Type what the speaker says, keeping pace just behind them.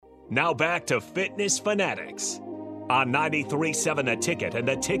Now back to Fitness Fanatics on 93.7 The Ticket and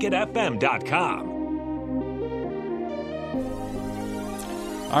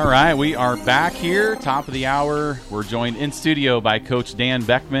theticketfm.com. All right, we are back here, top of the hour. We're joined in studio by Coach Dan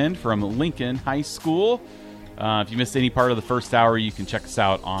Beckmann from Lincoln High School. If you missed any part of the first hour, you can check us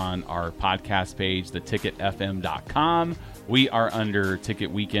out on our podcast page, theticketfm.com. We are under Ticket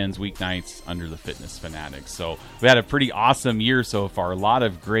Weekends, weeknights, under the Fitness Fanatics. So we had a pretty awesome year so far. A lot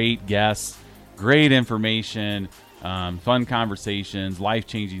of great guests, great information, fun conversations,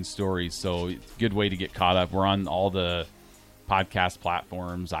 life-changing stories. So it's a good way to get caught up. We're on all the podcast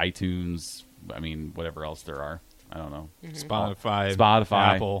platforms, iTunes, whatever else there are. I don't know.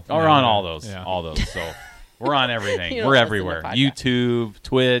 Spotify, Apple. Oh, we're on all those. Yeah. All those. So we're on everything. We're everywhere. YouTube,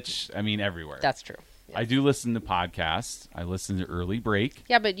 Twitch, everywhere. That's true. Yes. I do listen to podcasts. I listen to Early Break.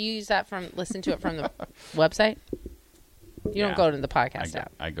 Yeah, but you use that listen to it from the website? You don't go to the podcast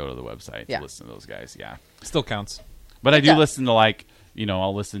app. I go to the website to listen to those guys, yeah. Still counts. But I do listen to,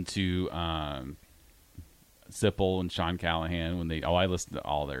 I'll listen to Sipple and Sean Callahan when I listen to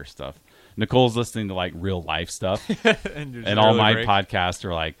all their stuff. Nicole's listening to real life stuff, and all my podcasts are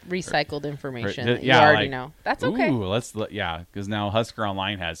recycled information that you already know. That's okay. Ooh, because now Husker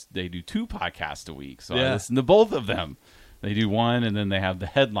Online they do 2 podcasts a week, so I listen to both of them. They do one, and then they have the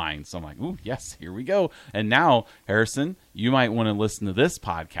headlines. So I'm like, ooh, yes, here we go. And now, Harrison, you might want to listen to this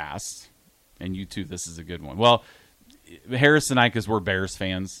podcast, and you too. This is a good one. Well, Harrison and I, because we're Bears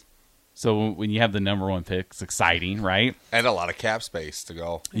fans. So when you have the number 1 pick, it's exciting, right? And a lot of cap space to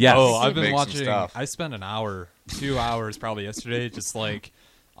go. Yes. Oh, I've been watching. I spent an hour, 2 hours probably yesterday, just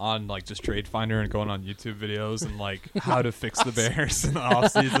on just Trade Finder and going on YouTube videos and how to fix the Bears in the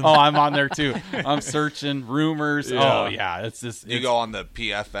offseason. Oh, I'm on there too. I'm searching rumors. Yeah. Oh yeah, it's just you go on the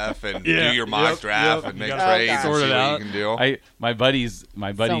PFF and do your mock draft and make trades and sort see it what out. you can do. My buddy's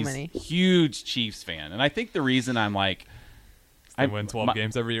so huge Chiefs fan, and I think the reason I'm They win 12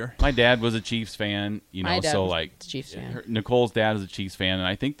 games every year. My dad was a Chiefs fan, My dad so was a Chiefs fan. Nicole's dad is a Chiefs fan, and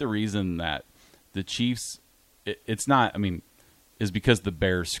I think the reason that the Chiefs, is because the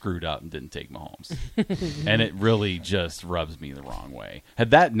Bears screwed up and didn't take Mahomes, and it really just rubs me the wrong way. Had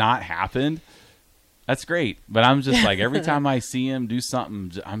that not happened, that's great, but I'm just every time I see him do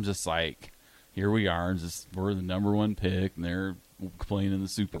something, I'm just here we are, we're the number 1 pick, and they're playing in the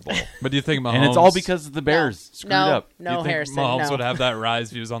Super Bowl. But do you think Mahomes... And it's all because of the Bears screwed up. No, do you think Harrison, Mahomes would have that rise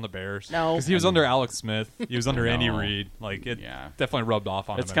if he was on the Bears? No. Because he was under Alex Smith. He was under Andy Reid. Definitely rubbed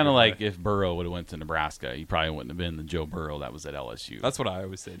off on him. It's kind of like if Burrow would have went to Nebraska, he probably wouldn't have been the Joe Burrow that was at LSU. That's what I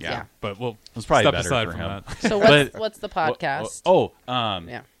always said. Yeah. But we'll it was probably step better aside for from him. that. So what's the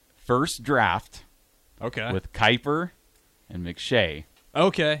podcast? First Draft Okay. with Kuiper and McShay.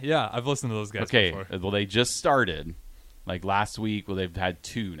 Okay, yeah. I've listened to those guys before. Well, they just started last week. Well, they've had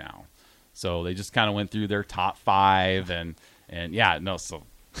 2 now. So they just kind of went through their top 5 and so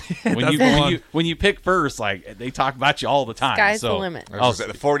when you pick first, they talk about you all the time. Sky's the limit. The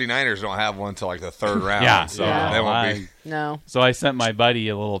 49ers don't have one until the 3rd round. Yeah. So they won't be. No. So I sent my buddy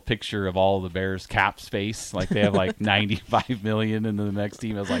a little picture of all the Bears cap space. They have 95 million, and the next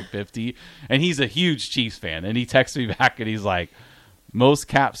team has 50. And he's a huge Chiefs fan. And he texts me back, and he's like, most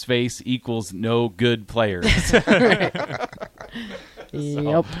cap space equals no good players. Yep.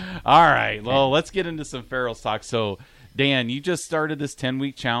 All right. Well, let's get into some Farrell's talk. So, Dan, you just started this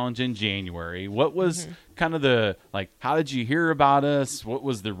 10-week challenge in January. What was kind of the, how did you hear about us? What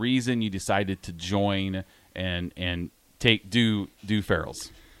was the reason you decided to join and do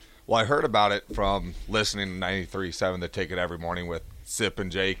Farrell's? Well, I heard about it from listening to 93.7 The Ticket every morning with Sip and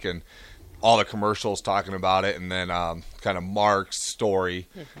Jake and all the commercials talking about it, and then kind of Mark's story.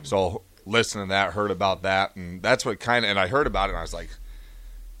 So listening to that, heard about that, and that's what and I heard about it, and I was like,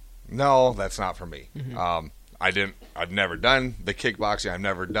 no, that's not for me. I've never done the kickboxing. I've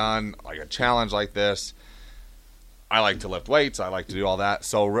never done a challenge like this. I like to lift weights. I like to do all that.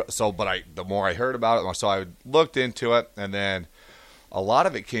 But the more I heard about it, so I looked into it, and then a lot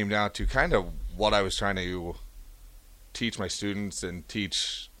of it came down to kind of what I was trying to teach my students and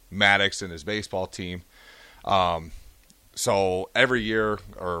teach Maddox and his baseball team. So every year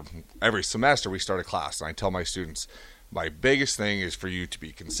or every semester we start a class, and I tell my students, my biggest thing is for you to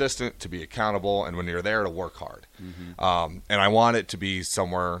be consistent, to be accountable, and when you're there, to work hard. And I want it to be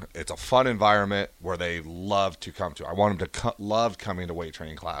somewhere, it's a fun environment where they love to come to. I want them to love coming to weight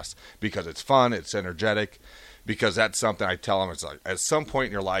training class because it's fun, it's energetic, because that's something I tell them. It's at some point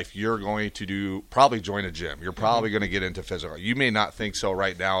in your life, you're going to probably join a gym. You're probably going to get into physical. You may not think so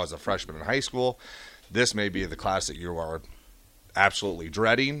right now as a freshman in high school. This may be the class that you are absolutely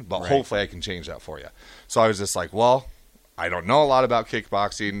dreading, but hopefully I can change that for you. So I was just like, well, I don't know a lot about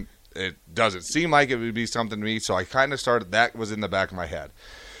kickboxing. it doesn't seem like it would be something to me. So I kind of started, that was in the back of my head.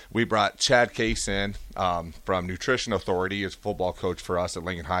 We brought Chad Case in from Nutrition Authority. He's a football coach for us at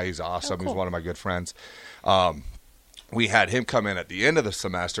Lincoln High. He's awesome. Cool. He's one of my good friends. We had him come in at the end of the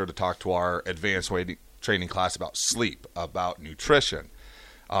semester to talk to our advanced weight training class about sleep, about nutrition.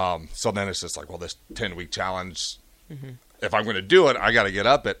 So then it's just like, well, this 10-week challenge, if I'm going to do it, I got to get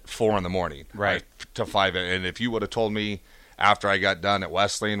up at 4 in the morning, right, to 5. And if you would have told me after I got done at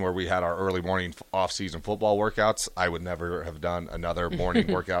Wesleyan, where we had our early morning off-season football workouts, I would never have done another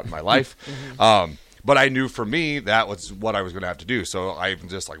morning workout in my life. But I knew for me that was what I was going to have to do. So I'm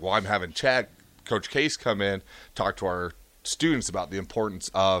just like, well, I'm having Coach Case come in, talk to our students about the importance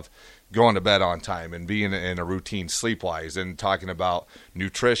of going to bed on time and being in a routine sleep-wise, and talking about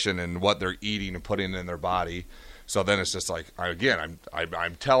nutrition and what they're eating and putting in their body. So then it's just like, again,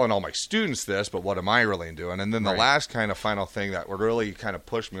 I'm telling all my students this, but what am I really doing? And then the last kind of final thing that would really kind of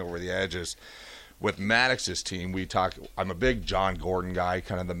push me over the edge is with Maddox's team. I'm a big John Gordon guy,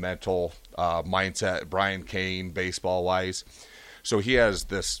 kind of the mental mindset, Brian Kane, baseball-wise. So he has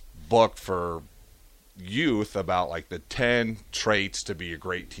this book for youth about like the 10 traits to be a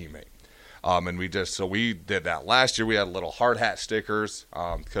great teammate. And we did that last year. We had little hard hat stickers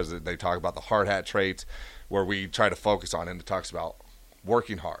because they talk about the hard hat traits, where we try to focus on, and it talks about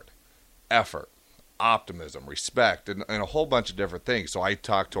working hard, effort, optimism, respect, and a whole bunch of different things. So I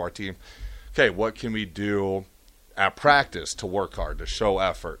talked to our team, okay, what can we do at practice to work hard, to show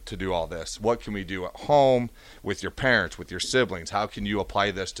effort, to do all this? What can we do at home with your parents, with your siblings? How can you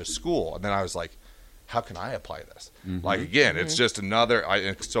apply this to school? And then I was like, how can I apply this? Like, again, it's just another.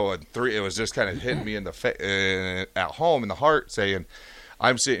 So in 3, it was just kind of hitting me in the at home in the heart, saying,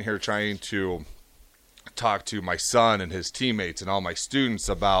 I'm sitting here trying to talk to my son and his teammates and all my students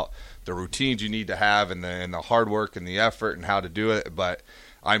about the routines you need to have, and the hard work and the effort and how to do it. But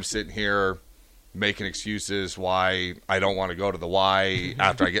I'm sitting here making excuses why I don't want to go to the Y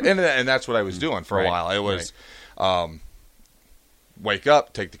after I get, and that's what I was doing for a while. It was. Wake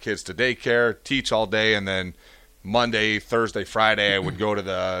up, take the kids to daycare, teach all day, and then Monday, Thursday, Friday, I would go to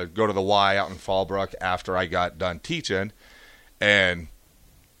the Y out in Fallbrook after I got done teaching. And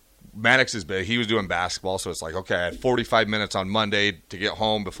Maddox is big. He was doing basketball, so it's like, okay, I had 45 minutes on Monday to get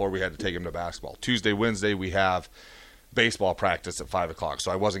home before we had to take him to basketball. Tuesday, Wednesday, we have baseball practice at 5 o'clock,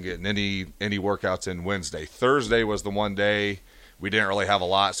 so I wasn't getting any workouts in Wednesday. Thursday was the one day we didn't really have a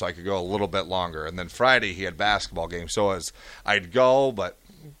lot, so I could go a little bit longer. And then Friday, he had basketball games. So I'd go, but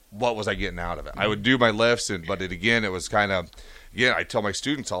what was I getting out of it? I would do my lifts, but it was kind of, again, I tell my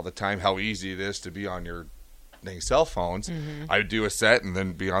students all the time how easy it is to be on your cell phones. I would do a set and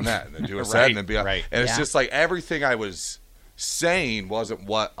then be on that, and then do a set and then be on. And it's just like everything I was saying wasn't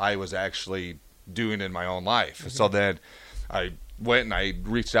what I was actually doing in my own life. So then I went and I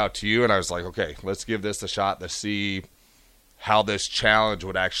reached out to you, and I was like, okay, let's give this a shot to see how this challenge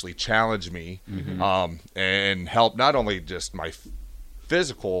would actually challenge me, and help not only just my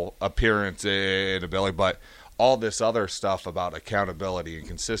physical appearance and ability, but all this other stuff about accountability and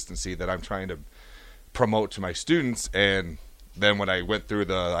consistency that I'm trying to promote to my students. And then when I went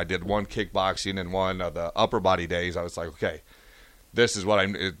through I did one kickboxing and one of the upper body days, I was like, okay, this is what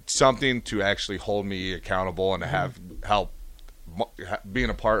it's something to actually hold me accountable and to have help being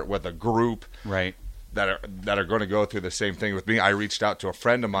a part with a group. That are going to go through the same thing with me. I reached out to a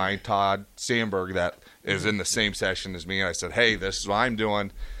friend of mine, Todd Sandberg, that is in the same session as me, and I said, hey, this is what I'm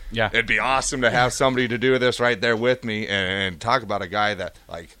doing. It'd be awesome to have somebody to do this right there with me, and talk about a guy that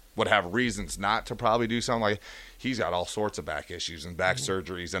like would have reasons not to probably do something. Like, he's got all sorts of back issues and back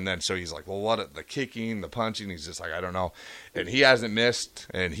surgeries, and then so he's like, well, what the kicking, the punching? He's just like, I don't know. And he hasn't missed,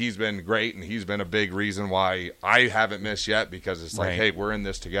 and he's been great, and he's been a big reason why I haven't missed yet, because it's like, hey, we're in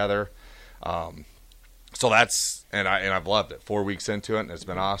this together. So that's, and I've loved it. 4 weeks into it, and it's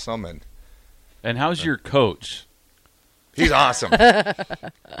been awesome. And how's your coach? He's awesome.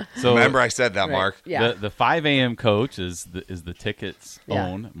 So remember, I said that, Mark. Yeah. The 5 a.m. coach is the Ticket's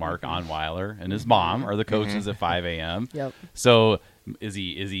own Mark Onweiler, and his mom are the coaches at 5 a.m. Yep. So is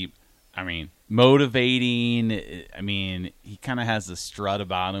he? I mean, motivating. I mean, he kind of has a strut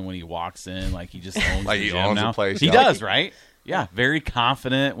about him when he walks in, like he just owns like the he gym owns now. the place. He does, right? Yeah, very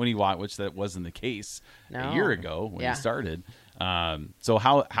confident when he walked, which that wasn't the case a year ago when he started. So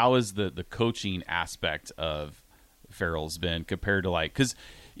how is the coaching aspect of Farrell's been compared to, like, because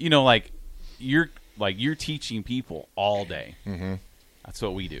you're teaching people all day. That's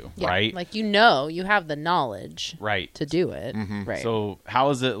what we do, right? Like, you have the knowledge, right, to do it, right? So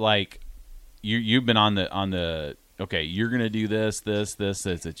how is it like? You've been on the okay, you're going to do this.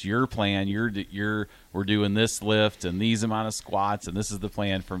 It's your plan. We're doing this lift and these amount of squats, and this is the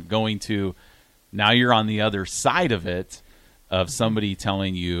plan, from going to now you're on the other side of it, of somebody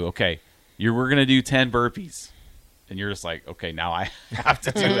telling you, okay, we're going to do 10 burpees. And you're just like, okay, now I have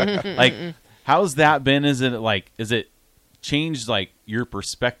to do it. Like, how's that been? Is it changed like your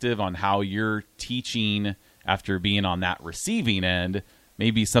perspective on how you're teaching after being on that receiving end?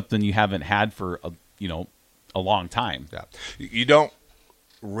 Maybe something you haven't had for a long time. Yeah, you don't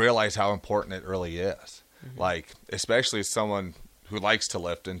realize how important it really is. Like, especially as someone who likes to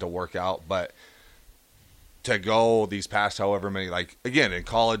lift and to work out, but to go these past however many, like, again, in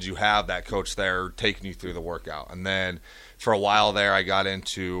college you have that coach there taking you through the workout, and then for a while there I got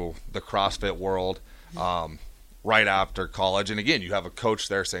into the CrossFit world right after college, and again you have a coach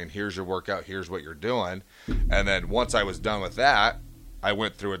there saying, here's your workout, here's what you're doing. And then once I was done with that, I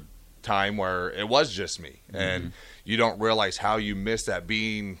went through a time where it was just me, and you don't realize how you miss that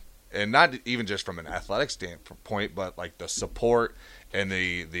being, and not even just from an athletic standpoint, but like the support and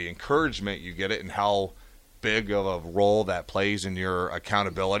the encouragement you get it, and how big of a role that plays in your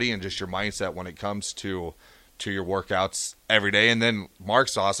accountability and just your mindset when it comes to your workouts every day. And then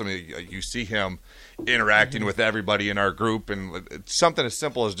Mark's awesome. You see him interacting with everybody in our group, and it's something as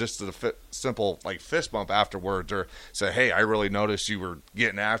simple as just a simple like fist bump afterwards, or say, hey, I really noticed you were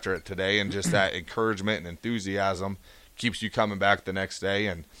getting after it today, and just that encouragement and enthusiasm keeps you coming back the next day.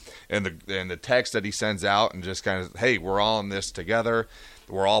 And the text that he sends out, and just kind of, hey, we're all in this together.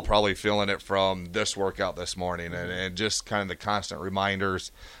 We're all probably feeling it from this workout this morning, and just kind of the constant reminders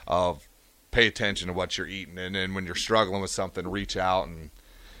of pay attention to what you're eating, and then when you're struggling with something, reach out and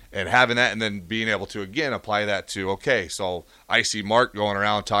having that, and then being able to again apply that to, okay, so I see Mark going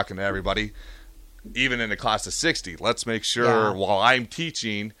around talking to everybody, even in a class of 60. Let's make sure while I'm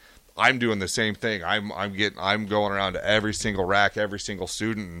teaching, I'm doing the same thing. I'm going around to every single rack, every single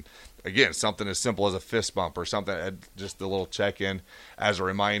student. And again, something as simple as a fist bump or something, just a little check-in as a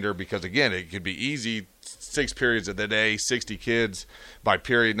reminder, because again, it could be easy, 6 periods of the day, 60 kids, by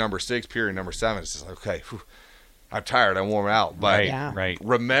period number 6, period number 7, it's just like, okay, I'm tired, I'm worn out. But right.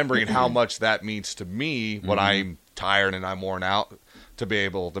 remembering how much that means to me when I'm tired and I'm worn out, to be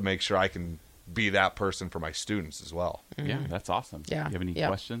able to make sure I can be that person for my students as well. Yeah, that's awesome. Yeah. You have any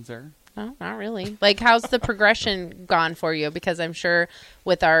questions there? No, not really. Like, how's the progression gone for you? Because I'm sure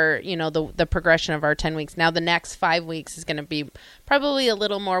with our, the progression of our 10 weeks, now the next 5 weeks is going to be probably a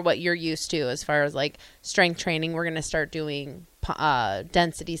little more what you're used to as far as like strength training. We're going to start doing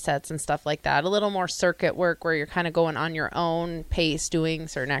density sets and stuff like that. A little more circuit work where you're kind of going on your own pace doing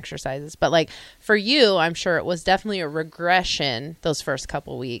certain exercises. But like for you, I'm sure it was definitely a regression those first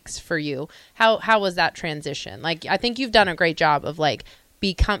couple weeks for you. How was that transition? Like, I think you've done a great job of like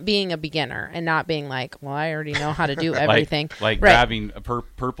being a beginner and not being like, well, I already know how to do everything. like grabbing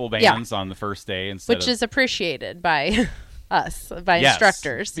purple bands on the first day instead which is appreciated by us, by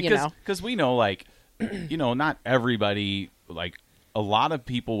instructors, because we know, like, not everybody, like a lot of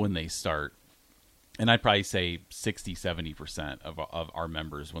people when they start, and I'd probably say 60-70% of our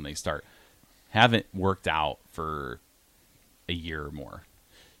members when they start haven't worked out for a year or more,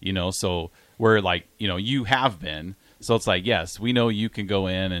 so we're like, you have been. So it's like, yes, we know you can go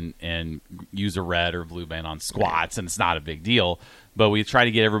in and use a red or blue band on squats, and it's not a big deal. But we try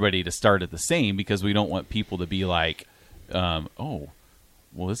to get everybody to start at the same, because we don't want people to be like, oh,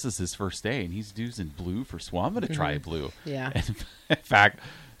 well, this is his first day, and he's using blue for squat. I'm going to try blue. Yeah. And in fact,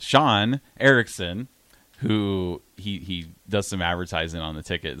 Sean Erickson, who he does some advertising on the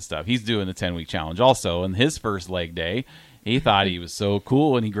ticket and stuff, he's doing the 10-week challenge also. And his first leg day, he thought he was so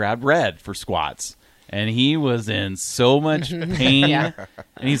cool, and he grabbed red for squats. And he was in so much pain. Yeah.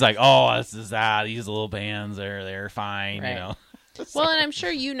 And he's like, oh, this is that. These little bands, they're fine, Right. Well, and I'm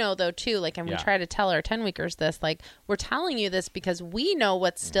sure though, too, like, and we try to tell our 10-weekers this, like, we're telling you this because we know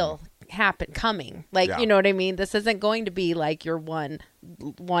what's still coming. Like, you know what I mean? This isn't going to be like your one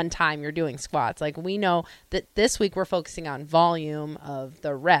time you're doing squats. Like, we know that this week we're focusing on volume of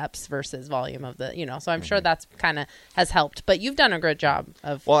the reps versus volume of the, so I'm sure that's kind of has helped. But you've done a great job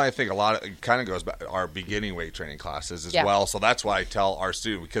of. Well, I think a lot of it kind of goes back to our beginning weight training classes as well. So that's why I tell our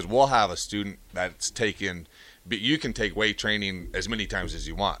student, because we'll have a student that's taken. But you can take weight training as many times as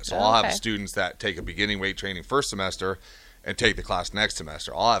you want. So I'll have students that take a beginning weight training first semester and take the class next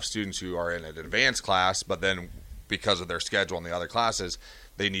semester. I'll have students who are in an advanced class, but then because of their schedule in the other classes,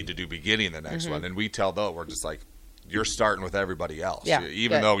 they need to do beginning the next one. And we tell them, we're just like, you're starting with everybody else. Yeah,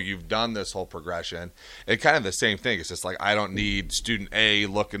 even though you've done this whole progression, and kind of the same thing. It's just like, I don't need student A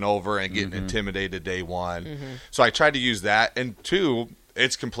looking over and getting intimidated day one. So I try to use that. And 2,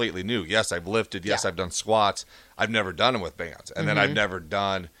 it's completely new. Yes, I've lifted. Yes, I've done squats. I've never done them with bands. And then I've never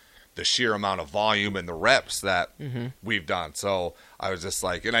done the sheer amount of volume and the reps that we've done. So I was just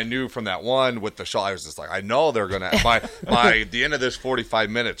like, and I knew from that one with the shot, I was just like, I know they're going to, by the end of this 45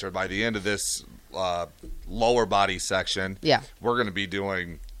 minutes or by the end of this lower body section, we're going to be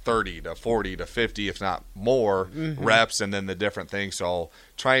doing 30 to 40 to 50, if not more, reps and then the different things. So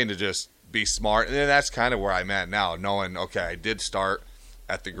trying to just be smart. And then that's kind of where I'm at now, knowing, okay, I did start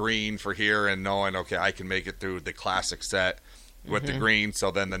at the green for here and knowing, okay, I can make it through the classic set with the green. So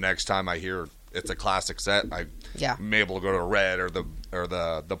then the next time I hear it's a classic set, I'm able to go to the red or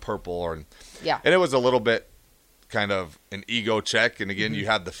the purple. And it was a little bit kind of an ego check. And again, you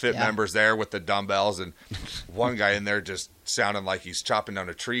had the fit members there with the dumbbells, and one guy in there just sounding like he's chopping down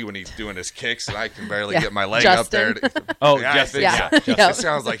a tree when he's doing his kicks, and I can barely get my leg up there. Justin. It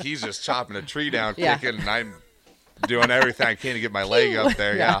sounds like he's just chopping a tree down, kicking, and I'm doing everything I can to get my leg up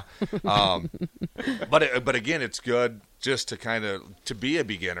there. But again, it's good just to kind of to be a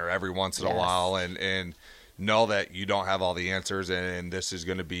beginner every once in a while and know that you don't have all the answers, and this is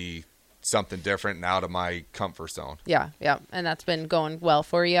going to be something different and out of my comfort zone. And that's been going well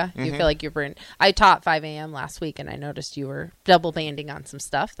for you. You feel like you've been. I taught 5 a.m. last week, and I noticed you were double banding on some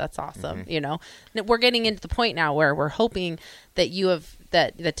stuff. That's awesome. You know, we're getting into the point now where we're hoping that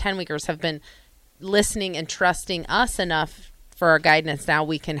that the 10-weekers have been listening and trusting us enough for our guidance. Now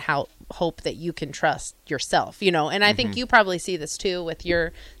we can hope that you can trust yourself, you know, and I think you probably see this too with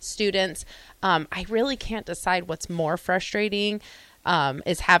your students. I really can't decide what's more frustrating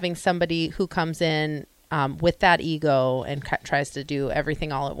is having somebody who comes in with that ego and tries to do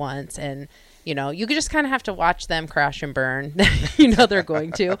everything all at once. And, you know, you just kind of have to watch them crash and burn. You know, they're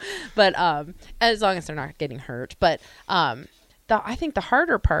going to, but as long as they're not getting hurt. But I think the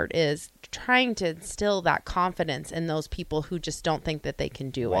harder part is trying to instill that confidence in those people who just don't think that they can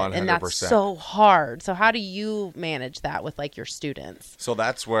do it. 100%. And that's so hard. So how do you manage that with like your students? So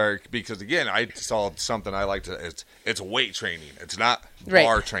that's where, because again, I saw something I like to, it's weight training. It's not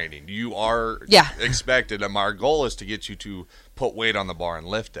bar training. You are expected. And our goal is to get you to put weight on the bar and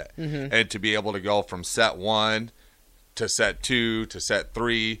lift it. And to be able to go from set 1 to set 2 to set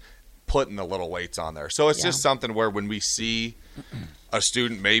 3, putting the little weights on there. So it's just something where when we see a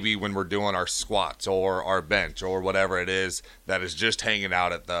student, maybe when we're doing our squats or our bench or whatever it is, that is just hanging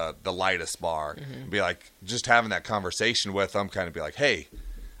out at the lightest bar, be like, just having that conversation with them, kind of be like, hey,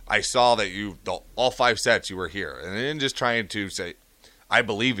 I saw that all 5 sets you were here. And then just trying to say, I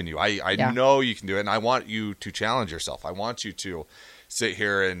believe in you. I know you can do it. And I want you to challenge yourself. I want you to sit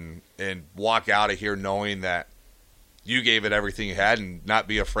here and walk out of here knowing that you gave it everything you had, and not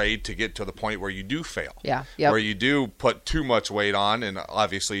be afraid to get to the point where you do fail. Where you do put too much weight on, and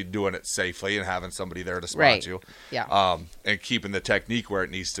obviously doing it safely and having somebody there to spot you. And keeping the technique where it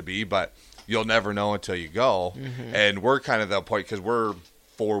needs to be. But you'll never know until you go. And we're kind of the point, because we're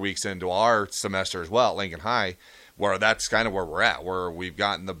 4 weeks into our semester as well at Lincoln High, where that's kind of where we're at, where we've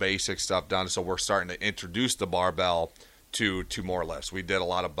gotten the basic stuff done. So we're starting to introduce the barbell to more lifts. We did a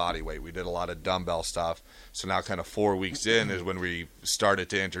lot of body weight. We did a lot of dumbbell stuff. So now kind of 4 weeks in is when we started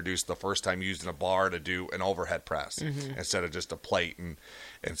to introduce the first time using a bar to do an overhead press instead of just a plate, and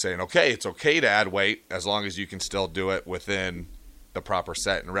saying, okay, it's okay to add weight as long as you can still do it within the proper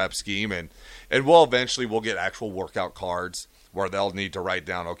set and rep scheme. And we'll get actual workout cards where they'll need to write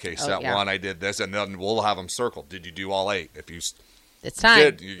down, okay, set 1, I did this, and then we'll have them circled. Did you do all 8? If you it's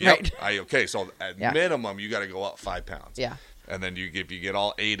time. Okay, so at minimum, you got to go up 5 pounds. And then if you get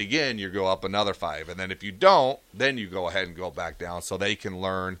all 8 again, you go up another 5. And then if you don't, then you go ahead and go back down, so they can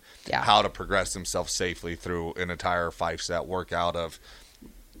learn how to progress themselves safely through an entire 5-set workout of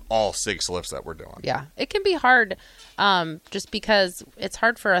all 6 lifts that we're doing. It can be hard just because it's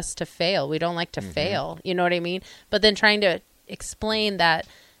hard for us to fail. We don't like to fail. You know what I mean? But then trying to explain that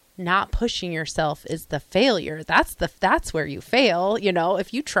not pushing yourself is the failure. That's where you fail. You know,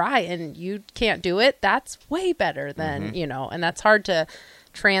 if you try and you can't do it, that's way better than, you know, and that's hard to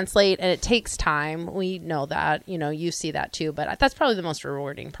translate, and it takes time. We know that, you know, you see that too, but that's probably the most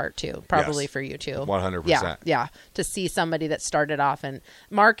rewarding part too, probably for you too. 100%. To see somebody that started off, and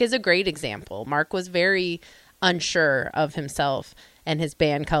Mark is a great example. Mark was very unsure of himself and his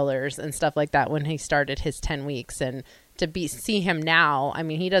band colors and stuff like that when he started his 10 weeks, and to see him now, I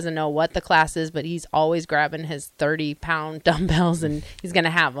mean, he doesn't know what the class is, but he's always grabbing his 30-pound dumbbells, and he's going to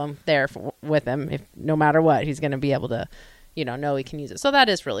have them there with him. If no matter what, he's going to be able to, you know he can use it. So that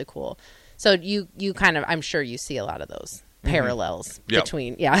is really cool. So you kind of, I'm sure you see a lot of those parallels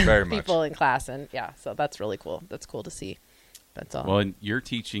between people in class, and so that's really cool. That's cool to see. That's all. Well, and you're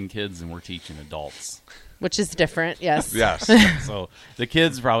teaching kids and we're teaching adults. Which is different, yes. Yes. So the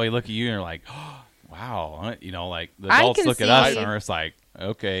kids probably look at you and are like, oh, wow. You know, like the adults look at us and are just like,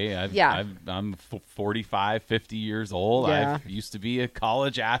 okay, I'm 45, 50 years old. Yeah. I used to be a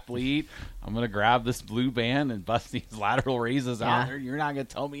college athlete. I'm going to grab this blue band and bust these lateral raises out there. You're not going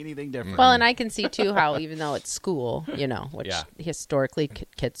to tell me anything different. Well, and I can see, too, how even though it's school, you know, which historically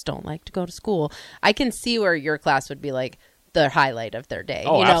kids don't like to go to school, I can see where your class would be like the highlight of their day.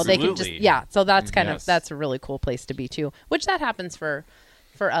 Oh, you know, absolutely. they can just, so that's kind of, that's a really cool place to be, too, which that happens for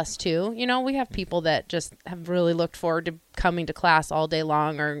us too. You know, we have people that just have really looked forward to coming to class all day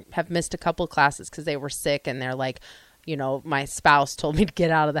long or have missed a couple classes because they were sick and they're like, you know, my spouse told me to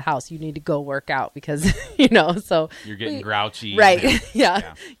get out of the house. You need to go work out because, you know, so you're getting grouchy. Right.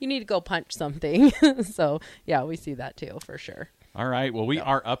 Yeah. You need to go punch something. So yeah, we see that too, for sure. All right. Well, we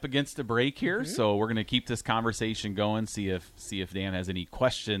are up against a break here, so we're going to keep this conversation going. See if Dan has any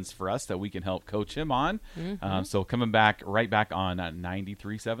questions for us that we can help coach him on. So coming back right back on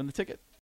 93.7 The Ticket.